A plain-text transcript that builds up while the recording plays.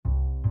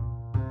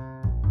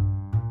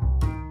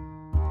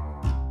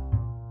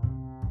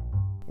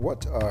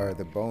What are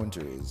the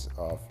boundaries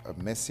of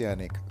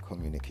messianic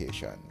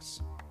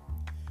communications?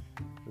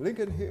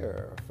 Lincoln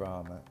here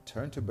from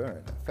Turn to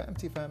Burn,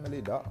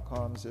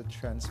 FamilyFamily.com's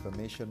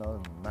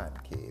transformational man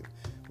cave,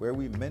 where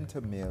we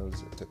mentor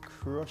males to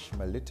crush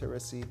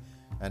maliteracy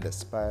and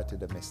aspire to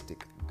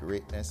domestic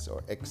greatness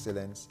or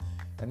excellence.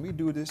 And we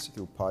do this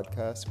through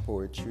podcasts,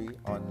 poetry,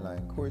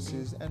 online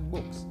courses, and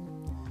books.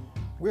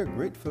 We're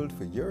grateful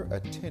for your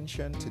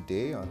attention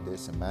today on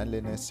this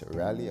manliness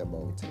rally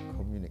about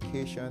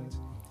communications.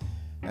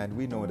 And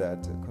we know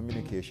that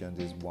communications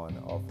is one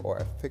of, or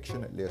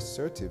affectionately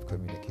assertive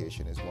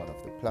communication is one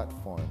of the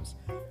platforms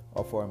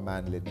of our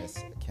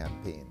manliness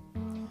campaign.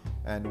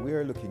 And we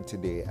are looking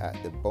today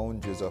at the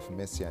boundaries of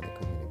messianic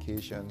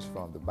communications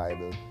from the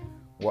Bible,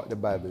 what the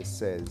Bible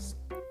says,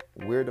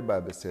 where the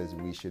Bible says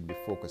we should be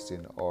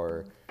focusing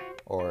our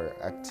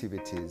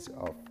activities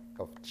of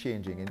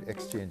exchanging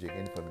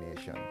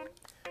information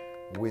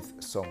with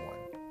someone.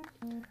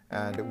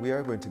 And we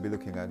are going to be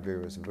looking at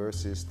various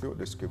verses throughout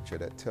the scripture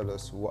that tell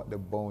us what the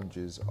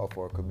boundaries of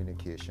our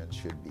communication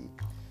should be,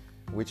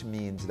 which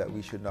means that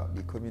we should not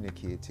be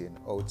communicating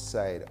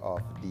outside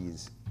of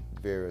these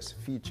various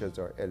features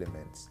or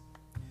elements.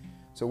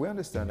 So we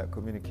understand that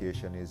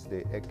communication is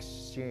the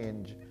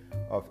exchange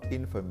of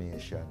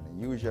information,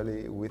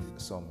 usually with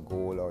some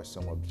goal or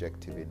some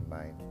objective in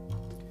mind.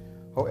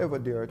 However,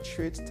 there are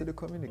traits to the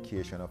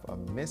communication of a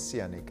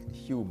messianic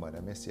human,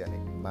 a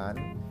messianic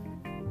man,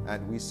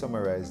 and we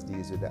summarize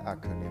these with the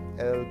acronym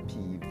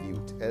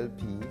LPVEWT,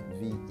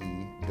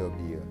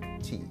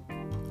 LPVEWT.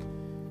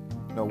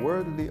 Now,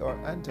 worldly or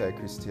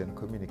anti-Christian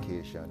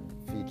communication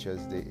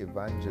features the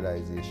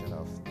evangelization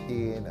of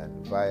pain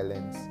and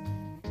violence,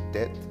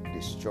 death,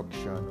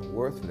 destruction,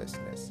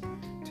 worthlessness,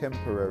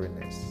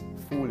 temporariness,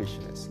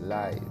 foolishness,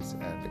 lies,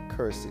 and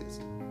curses.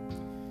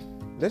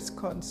 Let's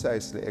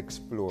concisely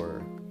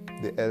explore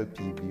the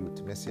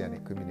LPVEWT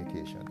messianic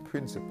communication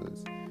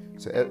principles.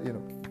 So,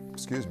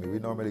 we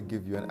normally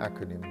give you an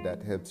acronym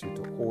that helps you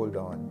to hold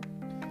on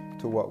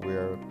to what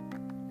we're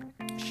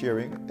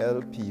sharing.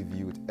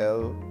 LPVEWT,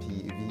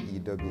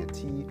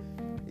 LPVEWT.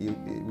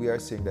 We are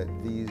saying that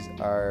these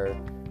are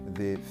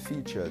the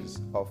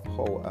features of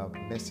how a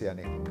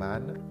messianic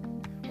man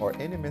or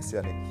any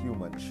messianic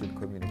human should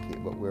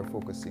communicate, but we're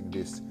focusing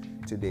this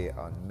today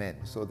on men.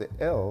 So the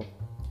L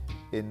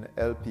in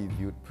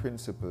LPVEWT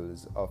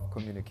principles of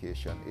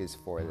communication is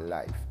for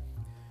life.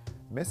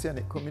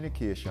 Messianic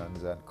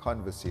communications and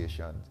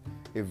conversations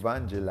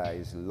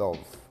evangelize love,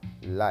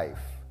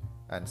 life,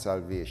 and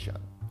salvation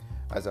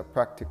as a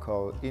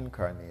practical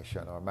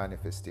incarnation or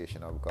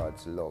manifestation of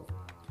God's love.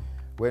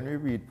 When we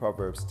read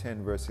Proverbs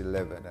 10 verse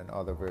 11 and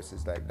other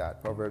verses like that,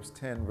 Proverbs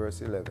 10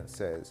 verse 11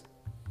 says,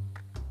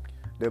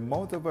 "The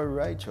mouth of a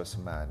righteous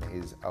man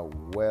is a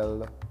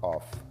well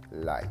of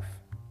life,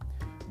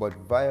 but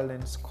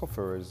violence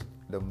covers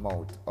the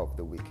mouth of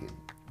the wicked."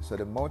 So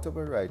the mouth of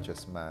a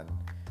righteous man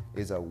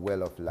is a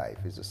well of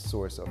life, is a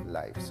source of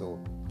life. So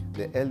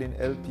the L in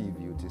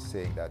LPVEWT is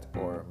saying that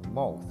our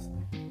mouth,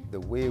 the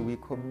way we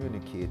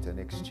communicate and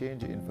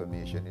exchange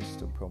information, is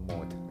to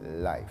promote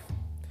life.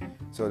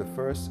 So the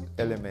first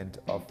element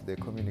of the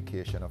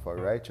communication of a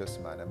righteous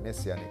man, a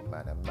messianic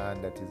man, a man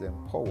that is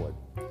empowered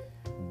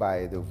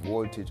by the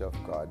voltage of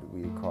God,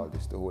 we call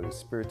this the Holy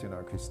Spirit in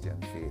our Christian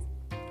faith,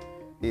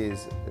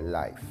 is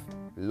life,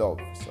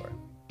 love,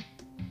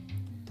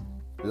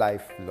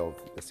 life,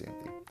 love, the same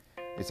thing.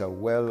 It's a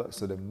well,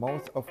 so the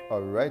mouth of a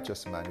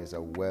righteous man is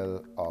a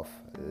well of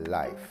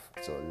life.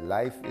 So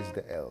life is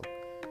the L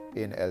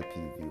in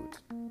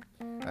LPVEWT.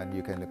 And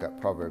you can look at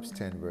Proverbs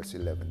 10 verse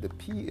 11. The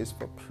P is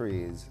for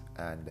praise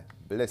and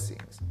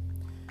blessings.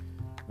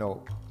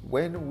 Now,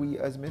 when we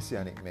as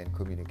messianic men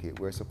communicate,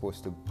 we're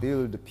supposed to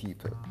build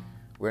people.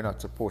 We're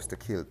not supposed to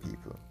kill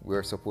people.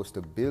 We're supposed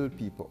to build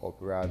people up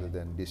rather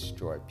than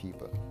destroy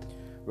people.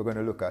 We're going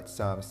to look at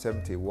Psalm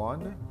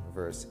 71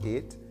 verse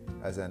 8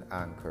 as an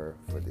anchor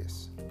for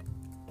this.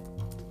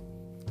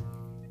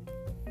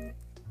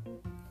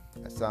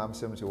 Psalm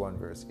 71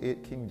 verse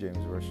 8, King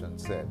James Version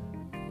said,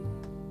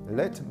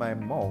 "Let my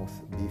mouth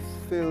be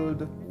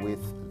filled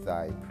with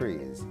thy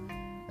praise,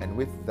 and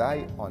with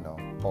thy honor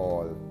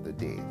all the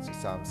days." So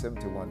Psalm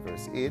 71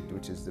 verse 8,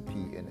 which is the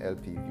P in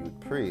LPVEWT,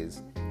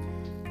 praise,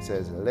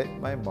 says, "Let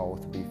my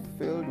mouth be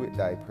filled with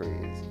thy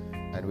praise,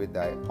 and with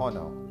thy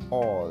honor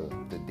all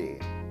the day."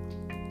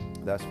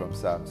 That's from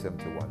Psalm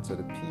 71. So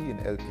the P in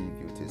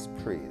LPVEWT is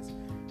praise.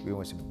 We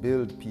want to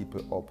build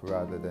people up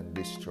rather than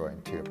destroy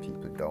and tear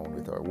people down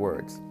with our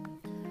words.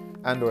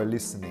 And our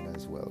listening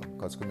as well,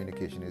 because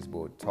communication is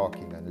both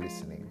talking and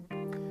listening,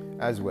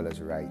 as well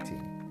as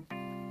writing.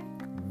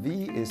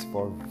 V is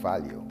for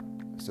value.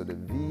 So the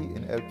V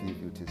in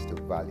LPVEWT is to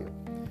value.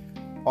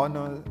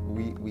 Honor,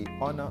 we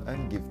honor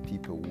and give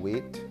people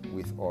weight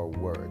with our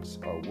words.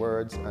 Our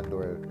words and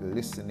our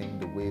listening,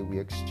 the way we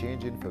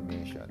exchange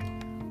information,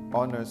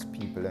 honors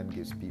people and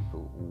gives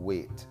people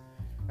weight.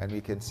 And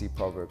we can see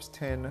Proverbs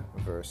 10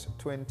 verse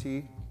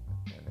 20,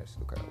 and let's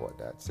look at what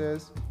that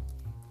says.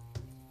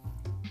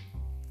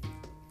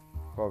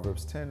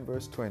 Proverbs 10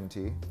 verse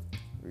 20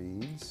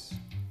 reads,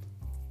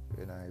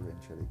 when I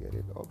eventually get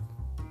it up,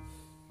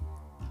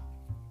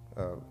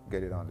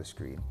 get it on the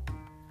screen.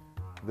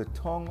 The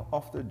tongue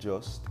of the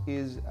just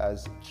is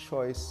as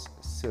choice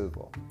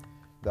silver.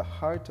 The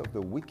heart of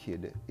the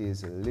wicked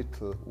is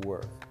little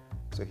worth.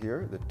 So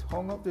here, the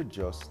tongue of the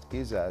just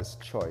is as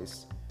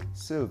choice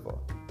silver.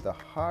 The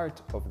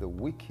heart of the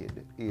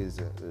wicked is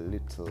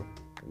little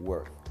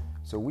worth.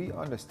 So we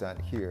understand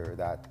here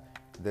that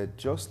the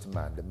just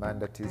man, the man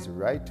that is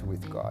right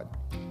with God,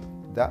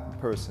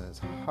 that person's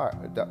heart,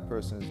 that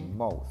person's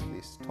mouth,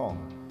 his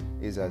tongue,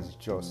 is as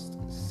just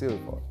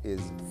silver,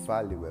 is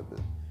valuable,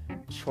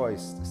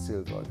 choice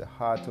silver. The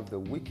heart of the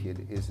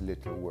wicked is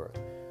little worth.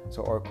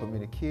 So our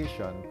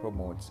communication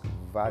promotes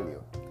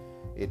value.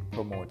 It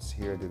promotes,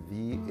 here the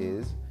V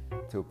is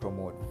to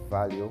promote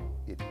value.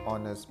 It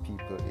honors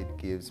people. It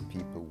gives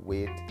people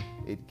weight.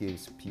 It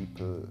gives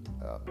people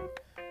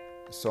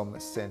some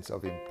sense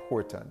of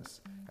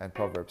importance. And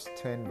Proverbs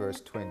 10 verse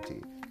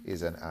 20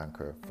 is an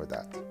anchor for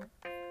that.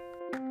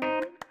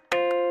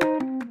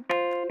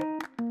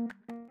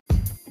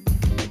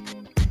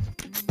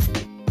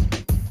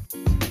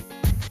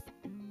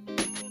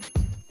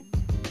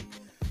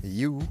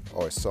 You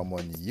or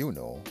someone you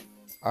know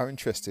are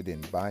interested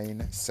in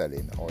buying,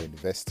 selling, or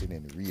investing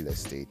in real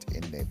estate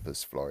in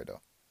Naples, Florida.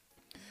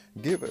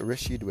 Give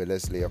Rashid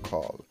Wellesley a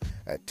call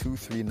at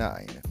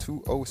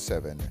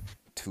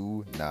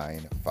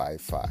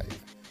 239-207-2955.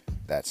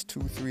 That's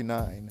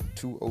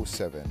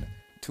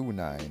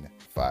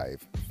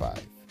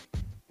 239-207-2955.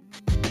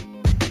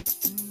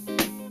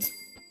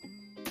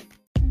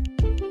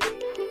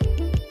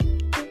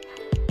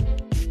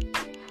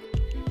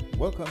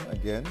 Welcome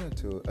again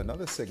to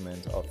another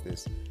segment of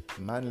this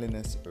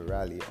manliness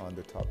rally on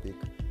the topic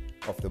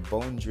of the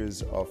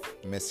boundaries of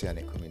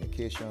messianic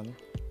communication.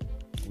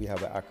 We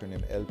have an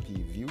acronym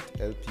LPVEWT,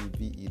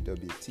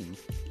 LPVEWT,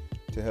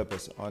 to help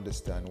us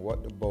understand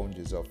what the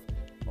boundaries of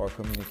our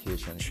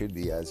communication should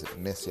be as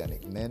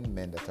messianic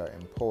men that are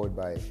empowered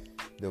by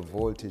the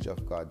voltage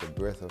of God, the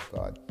breath of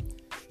God,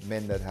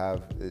 men that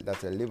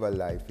live a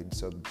life in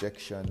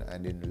subjection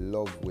and in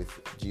love with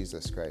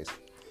Jesus Christ,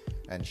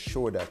 and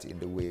show that in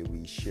the way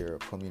we share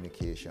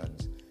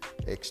communications,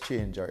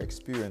 exchange or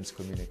experience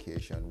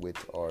communication with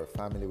our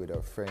family, with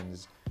our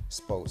friends,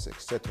 spouse,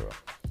 etc.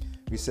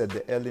 We said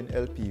the L in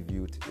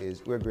LPVEWT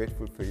is we're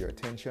grateful for your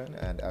attention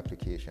and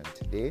application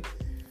today.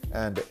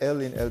 And the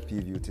L in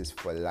LPVEWT is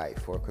for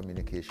life. Our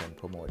communication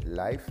promotes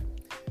life.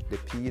 The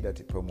P,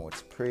 that it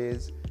promotes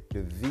praise.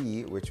 The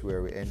V, which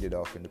where we ended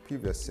off in the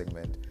previous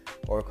segment,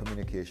 our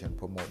communication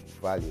promotes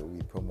value.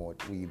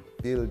 We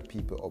build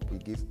people up. We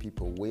give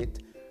people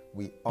weight.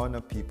 We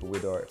honor people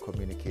with our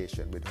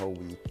communication, with how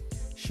we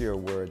share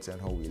words and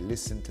how we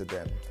listen to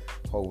them,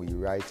 how we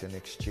write and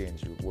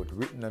exchange both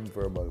written and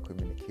verbal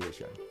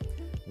communication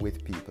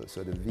with people.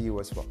 So the V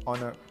was for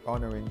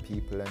honoring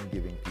people and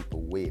giving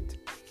people weight,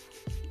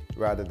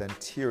 rather than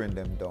tearing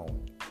them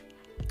down,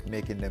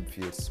 making them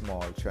feel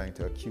small, trying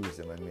to accuse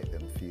them and make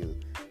them feel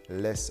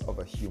less of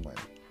a human.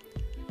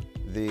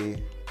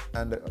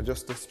 And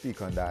just to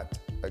speak on that,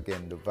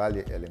 again, the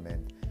value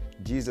element,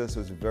 Jesus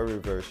was very,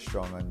 very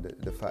strong on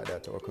the fact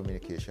that our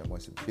communication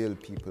must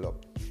build people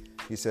up.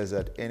 He says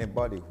that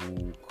anybody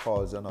who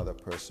calls another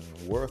person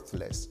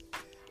worthless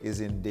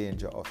is in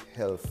danger of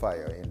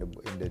hellfire in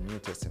the New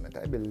Testament.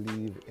 I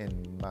believe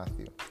in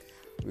Matthew.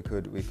 We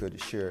could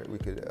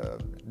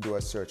do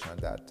a search on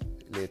that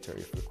later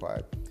if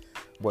required.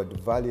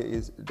 But value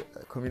is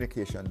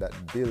communication that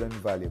build and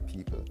value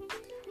people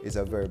is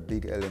a very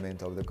big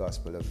element of the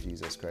gospel of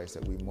Jesus Christ,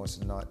 that we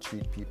must not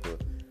treat people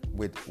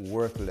with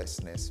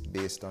worthlessness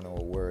based on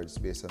our words,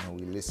 based on how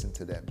we listen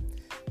to them.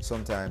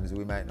 Sometimes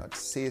we might not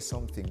say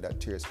something that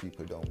tears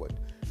people down, but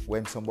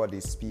when somebody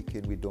is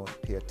speaking, we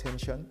don't pay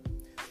attention.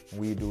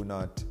 We do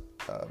not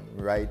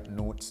write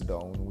notes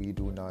down. We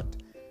do not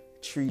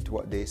treat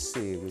what they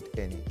say with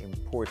any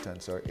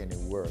importance or any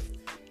worth.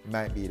 It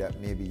might be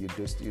that maybe you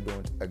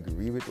don't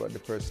agree with what the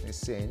person is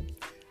saying,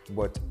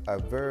 but a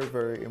very,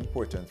 very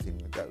important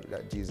thing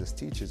that Jesus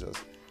teaches us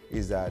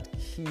is that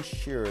he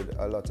shared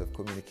a lot of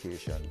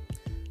communication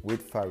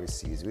with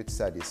Pharisees, with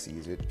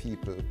Sadducees, with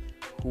people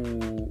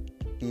who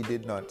he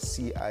did not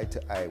see eye to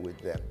eye with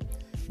them,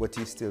 but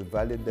he still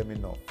valued them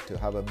enough to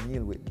have a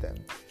meal with them,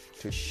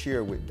 to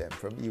share with them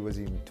from he was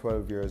even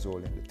 12 years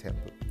old in the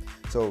temple.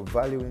 So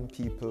valuing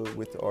people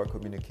with our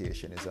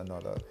communication is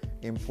another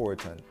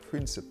important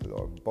principle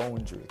or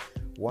boundary.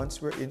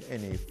 Once we're in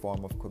any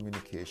form of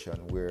communication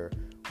where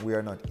we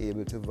are not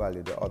able to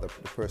value the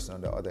person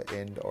on the other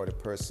end, or the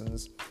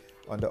persons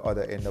on the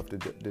other end of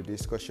the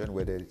discussion,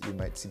 whether you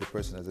might see the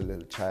person as a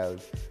little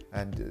child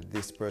and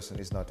this person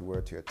is not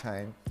worth your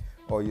time,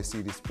 or you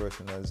see this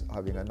person as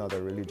having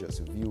another religious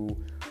view,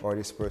 or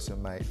this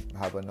person might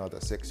have another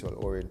sexual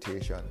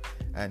orientation,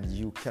 and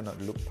you cannot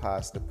look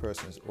past the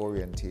person's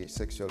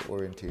sexual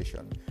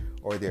orientation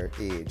or their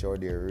age or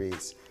their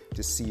race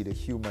to see the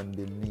human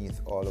beneath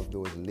all of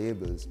those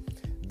labels,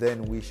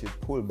 then we should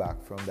pull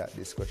back from that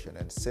discussion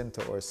and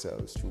center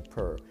ourselves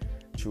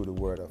through the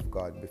Word of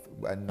God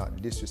and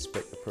not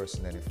disrespect the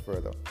person any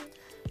further.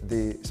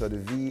 So the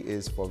V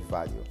is for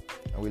value.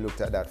 And we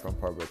looked at that from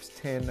Proverbs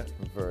 10,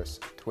 verse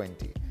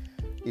 20.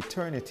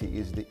 Eternity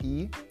is the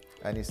E,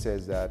 and it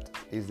says that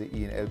is the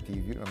E in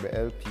LPV. Remember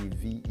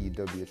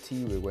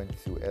LPVEWT, we went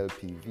through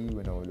LPV,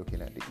 we're now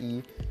looking at the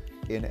E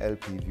in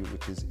LPV,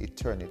 which is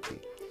eternity.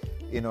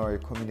 In our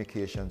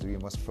communications, we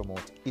must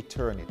promote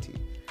eternity.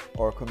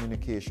 Our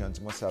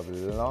communications must have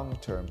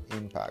long-term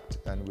impact,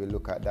 and we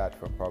look at that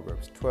from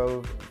Proverbs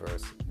 12,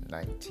 verse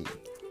 19.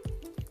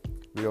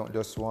 We don't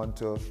just want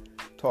to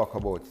talk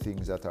about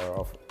things that are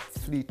of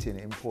fleeting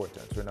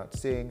importance. We're not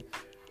saying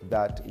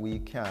that we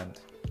can't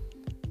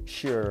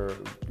share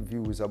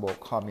views about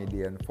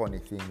comedy and funny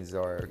things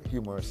or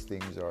humorous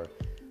things or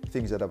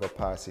things that have a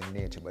passing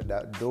nature, but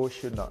that those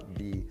should not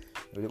be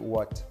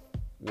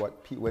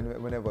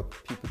whenever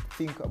people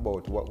think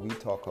about what we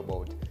talk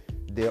about,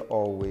 they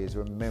always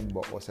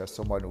remember us as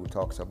someone who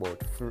talks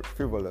about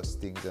frivolous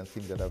things and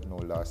things that have no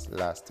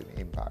lasting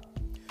impact.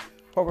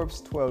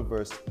 Proverbs 12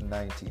 verse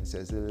 19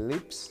 says, the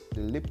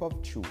lip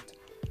of truth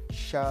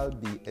shall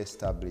be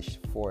established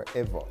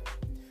forever,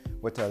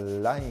 but a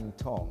lying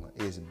tongue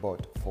is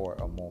but for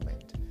a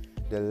moment.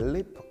 The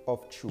lip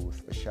of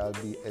truth shall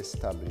be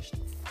established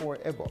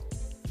forever,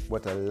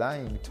 but a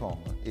lying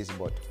tongue is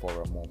but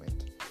for a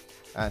moment.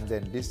 And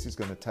then this is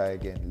going to tie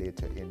again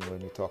later in when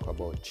we talk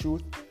about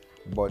truth.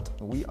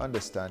 But we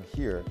understand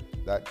here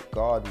that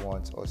God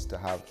wants us to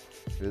have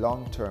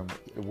long-term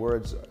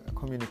words,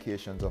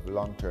 communications of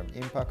long-term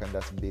impact, and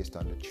that's based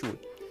on the truth.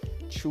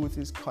 Truth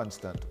is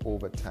constant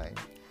over time,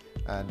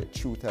 and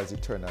truth has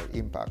eternal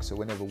impact. So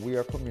whenever we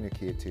are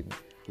communicating,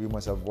 we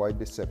must avoid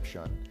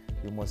deception.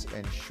 We must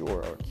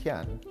ensure, or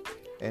can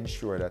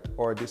ensure, that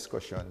our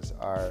discussions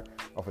are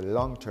of a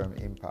long-term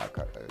impact.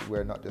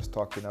 We're not just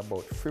talking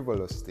about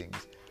frivolous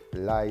things,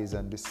 lies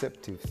and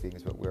deceptive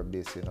things, but we're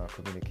basing our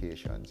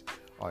communications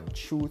on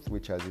truth,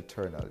 which has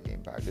eternal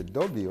impact. The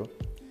W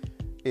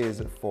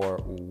is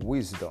for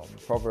wisdom.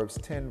 Proverbs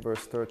 10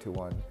 verse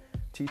 31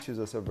 teaches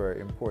us a very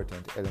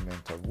important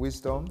element of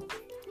wisdom,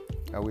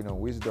 and we know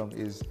wisdom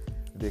is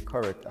the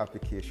correct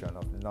application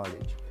of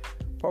knowledge.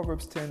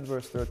 Proverbs 10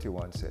 verse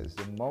 31 says,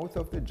 the mouth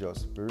of the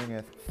just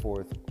bringeth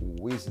forth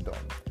wisdom,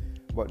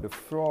 but the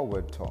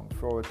froward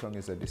tongue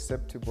is a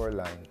deceptive or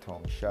lying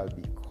tongue, shall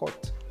be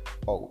cut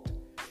out.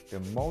 The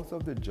mouth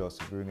of the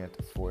just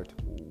bringeth forth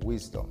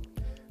wisdom.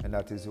 And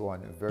that is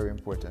one very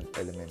important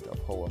element of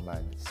how a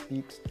man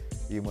speaks.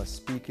 You must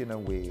speak in a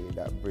way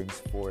that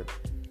brings forth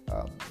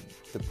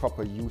the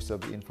proper use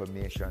of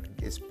information,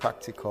 is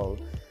practical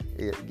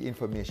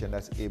information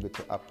that's able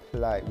to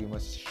apply. We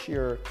must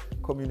share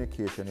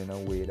communication in a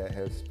way that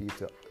helps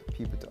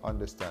people to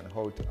understand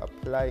how to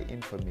apply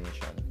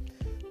information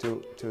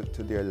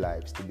to their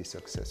lives to be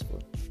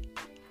successful.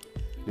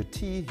 The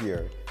T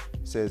here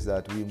says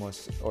that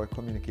our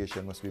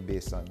communication must be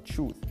based on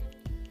truth.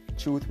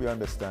 Truth, we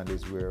understand,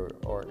 is where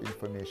our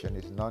information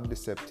is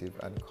non-deceptive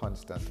and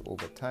constant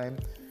over time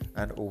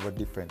and over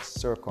different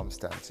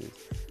circumstances.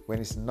 When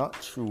it's not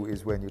true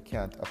is when you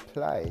can't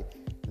apply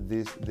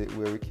this,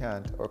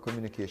 our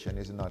communication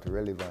is not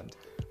relevant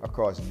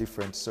across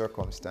different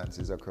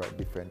circumstances, across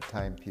different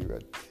time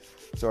periods.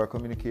 So our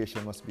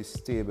communication must be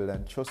stable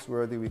and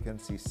trustworthy. We can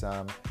see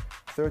Psalm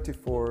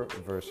 34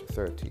 verse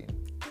 13.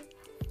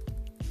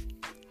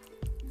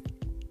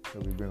 So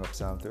we bring up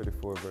Psalm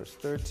 34 verse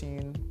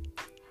 13,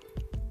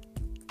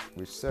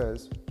 which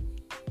says,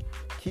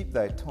 keep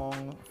thy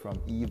tongue from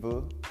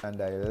evil and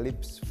thy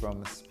lips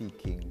from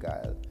speaking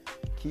guile.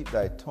 Keep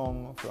thy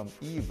tongue from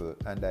evil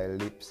and thy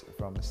lips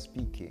from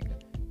speaking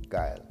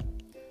guile.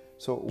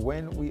 So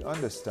when we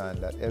understand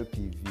that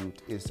LPV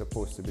is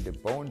supposed to be the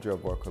boundary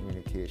of our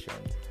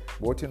communications,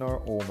 both in our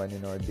home and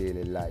in our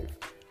daily life,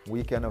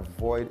 we can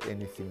avoid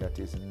anything that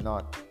is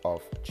not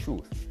of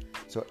truth.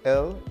 So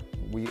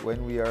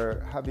when we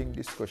are having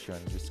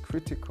discussions, it's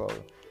critical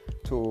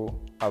to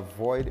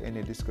avoid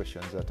any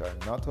discussions that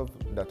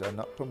are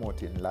not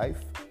promoting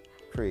life,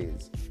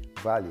 praise,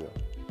 value,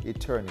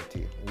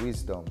 eternity,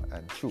 wisdom,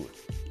 and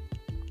truth.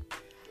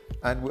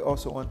 And we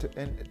also want to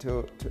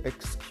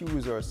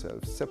excuse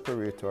ourselves,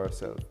 separate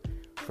ourselves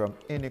from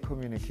any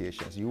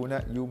communications. You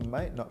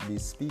might not be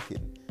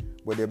speaking,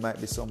 but there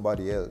might be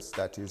somebody else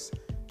that is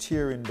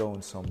tearing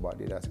down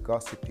somebody, that's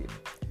gossiping.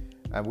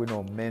 And we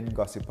know men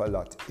gossip a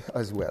lot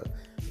as well.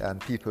 And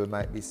people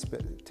might be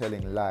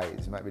telling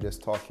lies, might be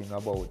just talking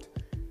about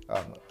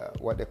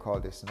what they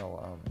call this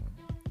now.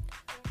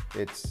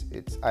 It's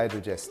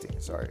idle-jesting,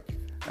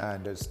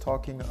 and just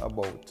talking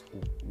about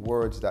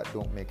words that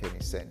don't make any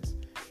sense.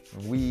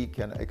 We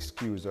can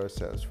excuse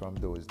ourselves from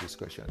those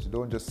discussions.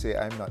 Don't just say,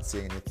 I'm not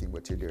saying anything,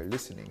 but you're there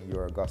listening.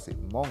 You're a gossip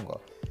monger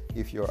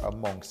if you're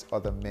amongst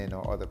other men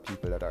or other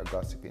people that are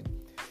gossiping.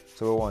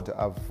 So we want to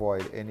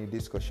avoid any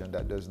discussion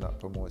that does not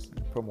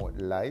promote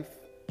life,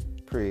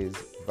 praise,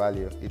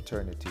 value,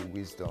 eternity,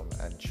 wisdom,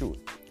 and truth.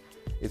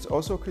 It's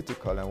also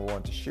critical, and we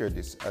want to share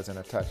this as an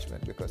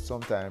attachment, because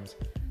sometimes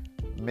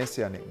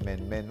messianic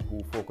men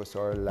who focus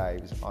our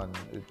lives on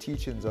the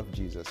teachings of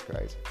Jesus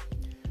Christ,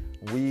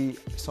 we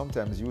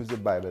sometimes use the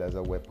Bible as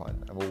a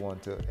weapon, and we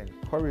want to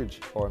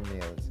encourage our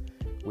males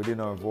within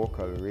our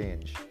vocal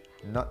range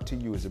not to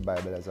use the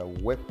Bible as a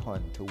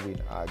weapon to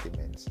win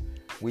arguments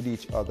with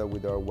each other,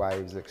 with our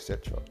wives,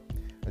 etc.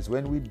 As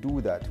when we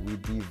do that, we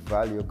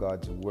devalue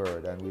God's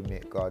word and we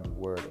make God's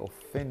word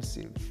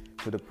offensive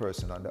to the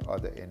person on the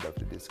other end of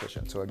the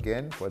discussion. So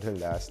again, for the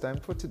last time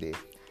for today,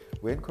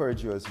 we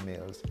encourage you as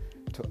males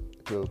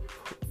to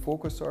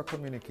focus our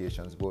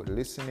communications, both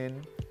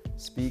listening,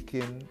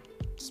 speaking,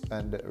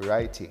 and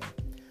writing,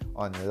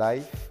 on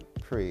life,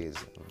 praise,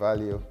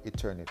 value,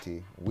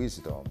 eternity,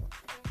 wisdom,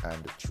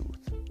 and truth.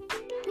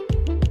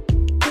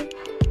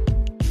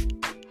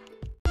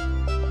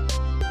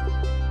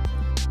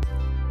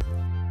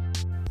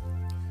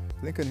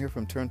 Lincoln here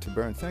from Turn to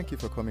Burn. Thank you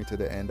for coming to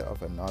the end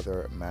of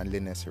another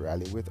manliness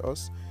rally with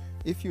us.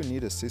 If you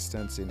need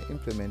assistance in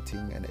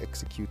implementing and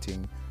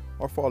executing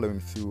or following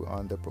through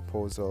on the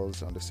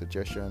proposals, on the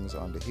suggestions,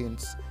 on the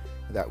hints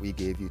that we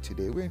gave you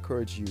today, we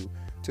encourage you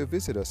to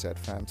visit us at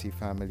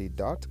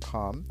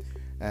famtfamily.com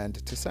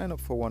and to sign up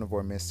for one of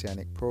our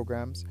messianic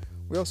programs.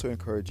 We also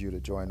encourage you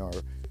to join our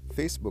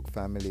Facebook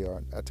family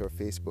at our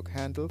Facebook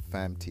handle,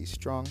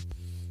 FamTStrong.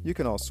 You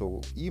can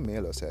also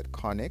email us at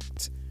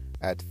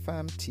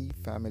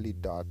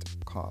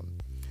connect@famtfamily.com.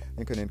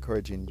 Lincoln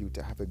encouraging you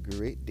to have a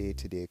great day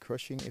today,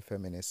 crushing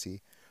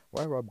effeminacy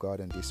while rob God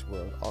and this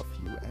world of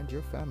you and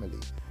your family.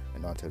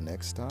 And until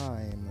next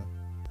time,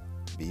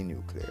 be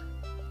nuclear.